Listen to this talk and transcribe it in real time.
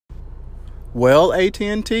Well,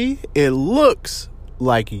 AT&T, it looks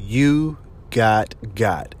like you got.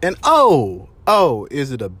 And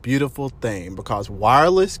is it a beautiful thing? Because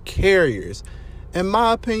wireless carriers, in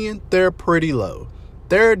my opinion, they're pretty low.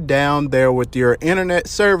 They're down there with your internet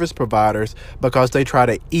service providers because they try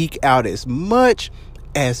to eke out as much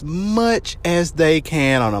as they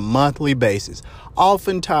can on a monthly basis,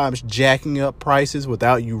 oftentimes jacking up prices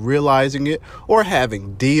without you realizing it, or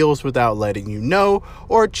having deals without letting you know,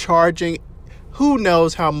 or charging who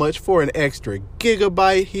knows how much for an extra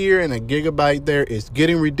gigabyte here and a gigabyte there. Is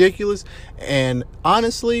getting ridiculous. And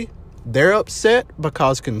honestly, they're upset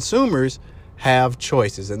because consumers have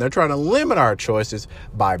choices, and they're trying to limit our choices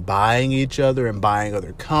by buying each other and buying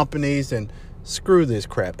other companies. And screw this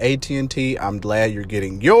crap. AT&T, I'm glad you're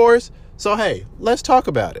getting yours. So hey, let's talk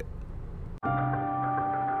about it.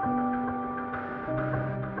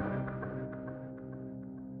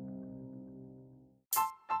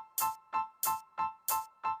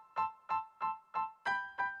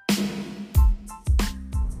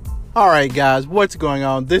 All right, guys, what's going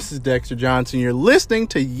on? This is Dexter Johnson. You're listening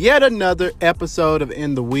to yet another episode of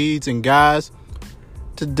In the Weeds. And guys,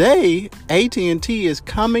 today, AT&T is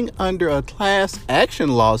coming under a class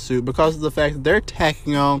action lawsuit because of the fact that they're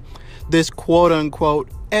tacking on this quote-unquote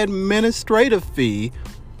administrative fee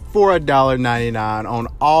for $1.99 on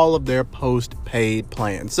all of their post-paid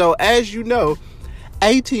plans. So as you know,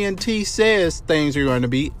 AT&T says things are going to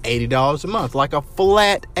be $80 a month, like a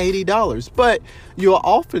flat $80. But you'll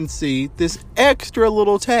often see this extra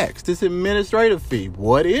little tax, this administrative fee.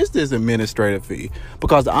 What is this administrative fee?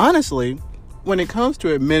 Because honestly, when it comes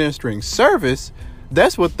to administering service,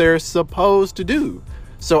 that's what they're supposed to do.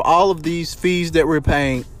 So all of these fees that we're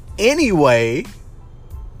paying anyway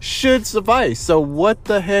should suffice. So what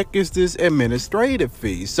the heck is this administrative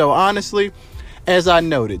fee? So honestly, as I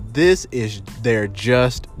noted, this is their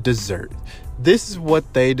just dessert. This is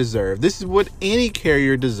what they deserve. This is what any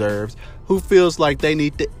carrier deserves who feels like they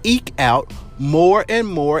need to eke out more and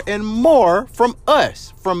more and more from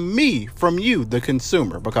us, from me, from you, the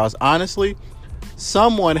consumer. Because honestly,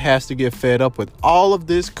 someone has to get fed up with all of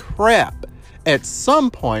this crap at some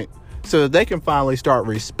point so that they can finally start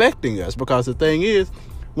respecting us. Because the thing is,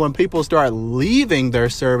 when people start leaving their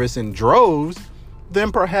service in droves, then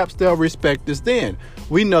perhaps they'll respect us then.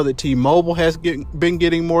 We know that T-Mobile has been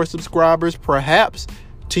getting more subscribers. Perhaps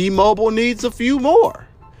T-Mobile needs a few more.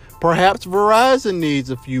 Perhaps Verizon needs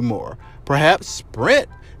a few more. Perhaps Sprint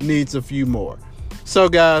needs a few more. So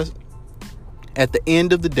guys, at the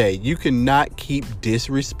end of the day, you cannot keep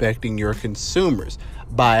disrespecting your consumers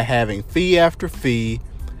by having fee after fee,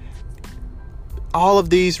 all of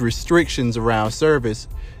these restrictions around service.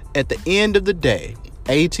 At the end of the day,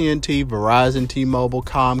 AT&T, Verizon, T-Mobile,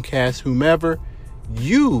 Comcast, whomever,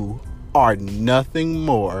 you are nothing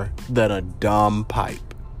more than a dumb pipe.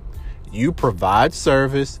 You provide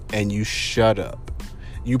service and you shut up.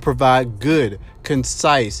 You provide good,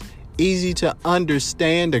 concise, easy to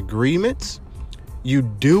understand agreements. You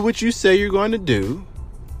do what you say you're going to do,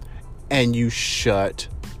 and you shut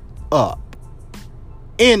up.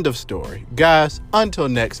 End of story. Guys, until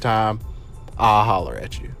next time, I'll holler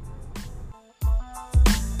at you.